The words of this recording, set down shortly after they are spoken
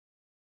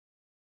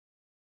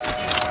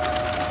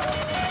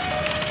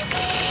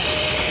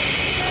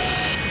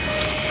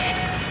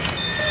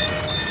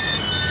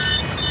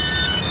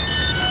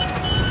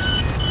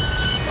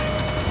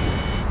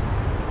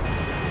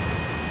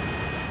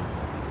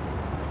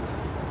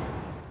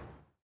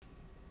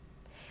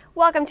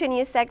Welcome to a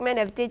new segment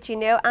of Did You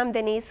Know? I'm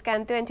Denise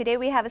Cantu, and today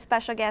we have a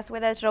special guest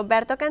with us,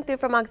 Roberto Cantu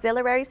from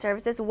Auxiliary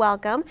Services.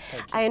 Welcome.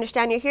 I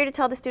understand you're here to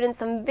tell the students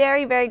some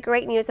very, very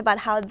great news about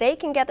how they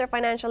can get their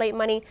financial aid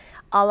money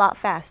a lot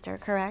faster,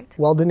 correct?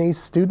 Well, Denise,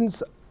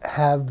 students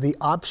have the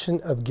option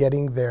of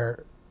getting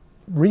their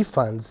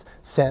refunds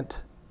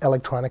sent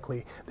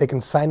electronically. They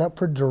can sign up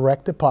for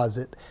direct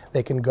deposit.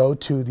 They can go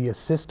to the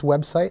Assist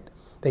website.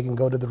 They can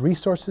go to the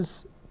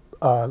resources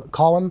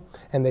column,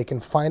 and they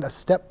can find a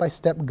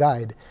step-by-step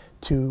guide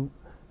to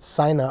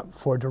sign up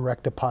for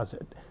direct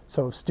deposit.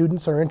 So if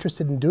students are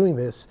interested in doing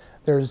this,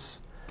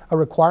 there's a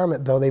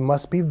requirement though. They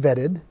must be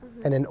vetted,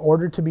 and in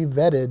order to be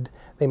vetted,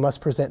 they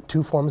must present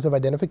two forms of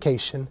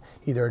identification,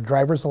 either a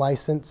driver's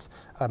license,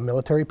 a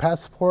military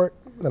passport,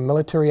 a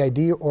military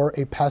ID, or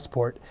a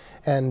passport.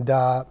 And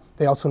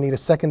they also need a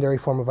secondary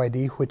form of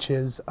ID, which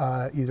is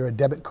either a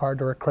debit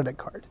card or a credit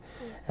card.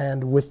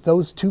 And with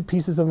those two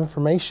pieces of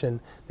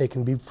information, they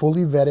can be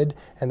fully vetted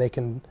and they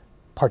can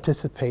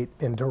participate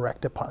in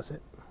direct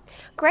deposit.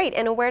 Great.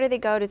 And where do they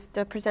go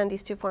to present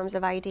these two forms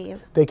of ID?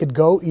 They could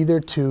go either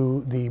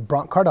to the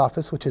Bronc Card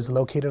office, which is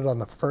located on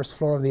the first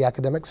floor of the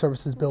Academic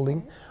Services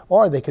building,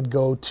 or they could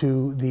go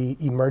to the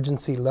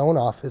Emergency Loan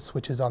office,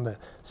 which is on the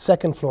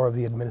second floor of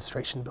the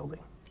administration building.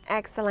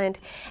 Excellent.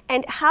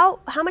 And how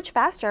much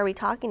faster are we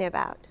talking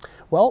about?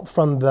 Well,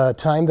 from the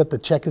time that the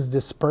check is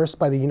dispersed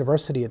by the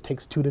university, it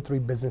takes 2 to 3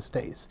 business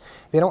days.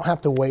 They don't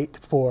have to wait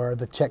for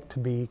the check to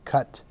be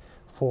cut,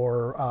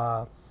 for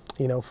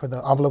for the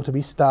envelope to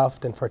be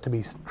stuffed and for it to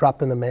be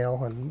dropped in the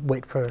mail, and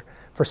wait for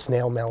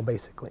snail mail,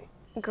 basically.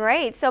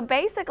 Great. So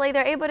basically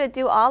they're able to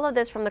do all of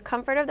this from the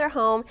comfort of their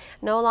home.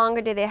 No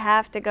longer do they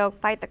have to go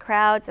fight the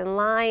crowds and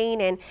line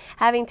and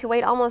having to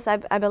wait almost,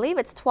 I believe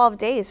it's 12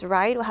 days,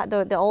 right?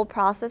 The old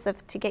process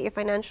to get your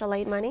financial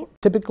aid money?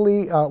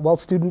 Typically, well,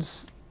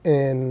 students,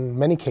 in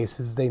many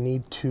cases, they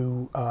need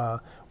to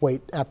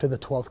wait after the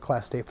 12th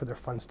class day for their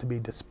funds to be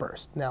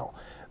dispersed. Now,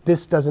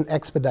 this doesn't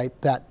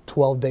expedite that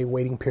 12-day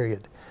waiting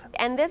period.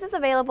 And this is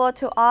available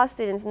to all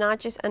students, not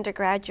just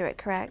undergraduate,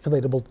 correct? It's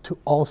available to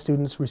all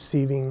students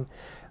receiving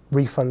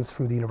refunds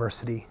from the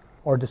university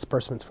or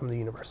disbursements from the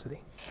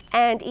university.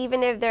 And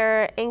even if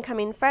they're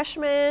incoming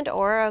freshmen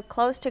or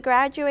close to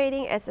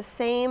graduating, it's the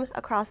same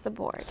across the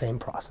board? Same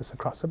process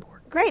across the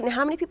board. Great. And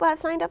how many people have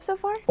signed up so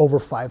far? Over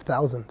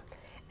 5,000.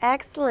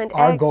 Excellent.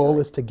 Our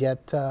goal is to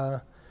get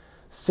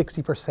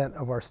 60%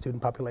 of our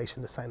student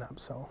population to sign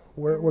up, so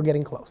we're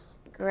getting close.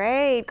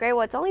 Great, great.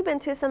 Well, it's only been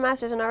 2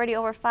 semesters and already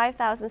over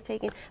 5,000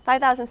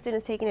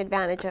 students taking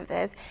advantage of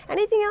this.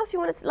 Anything else you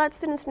want to let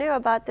students know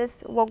about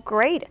this, well,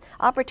 great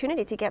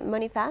opportunity to get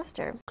money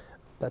faster?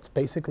 That's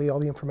basically all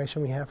the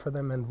information we have for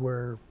them, and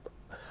we're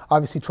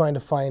obviously trying to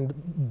find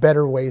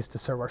better ways to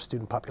serve our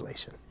student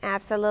population.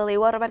 Absolutely.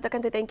 Well, Roberto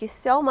Cantu, thank you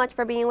so much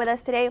for being with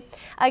us today.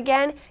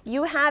 Again,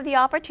 you have the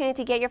opportunity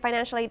to get your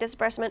financial aid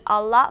disbursement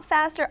a lot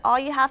faster. All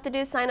you have to do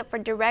is sign up for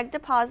direct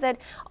deposit.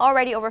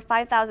 Already over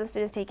 5,000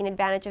 students taking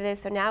advantage of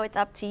this, so now it's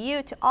up to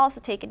you to also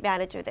take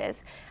advantage of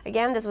this.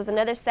 Again, this was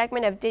another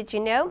segment of Did You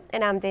Know?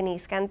 And I'm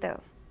Denise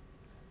Cantu.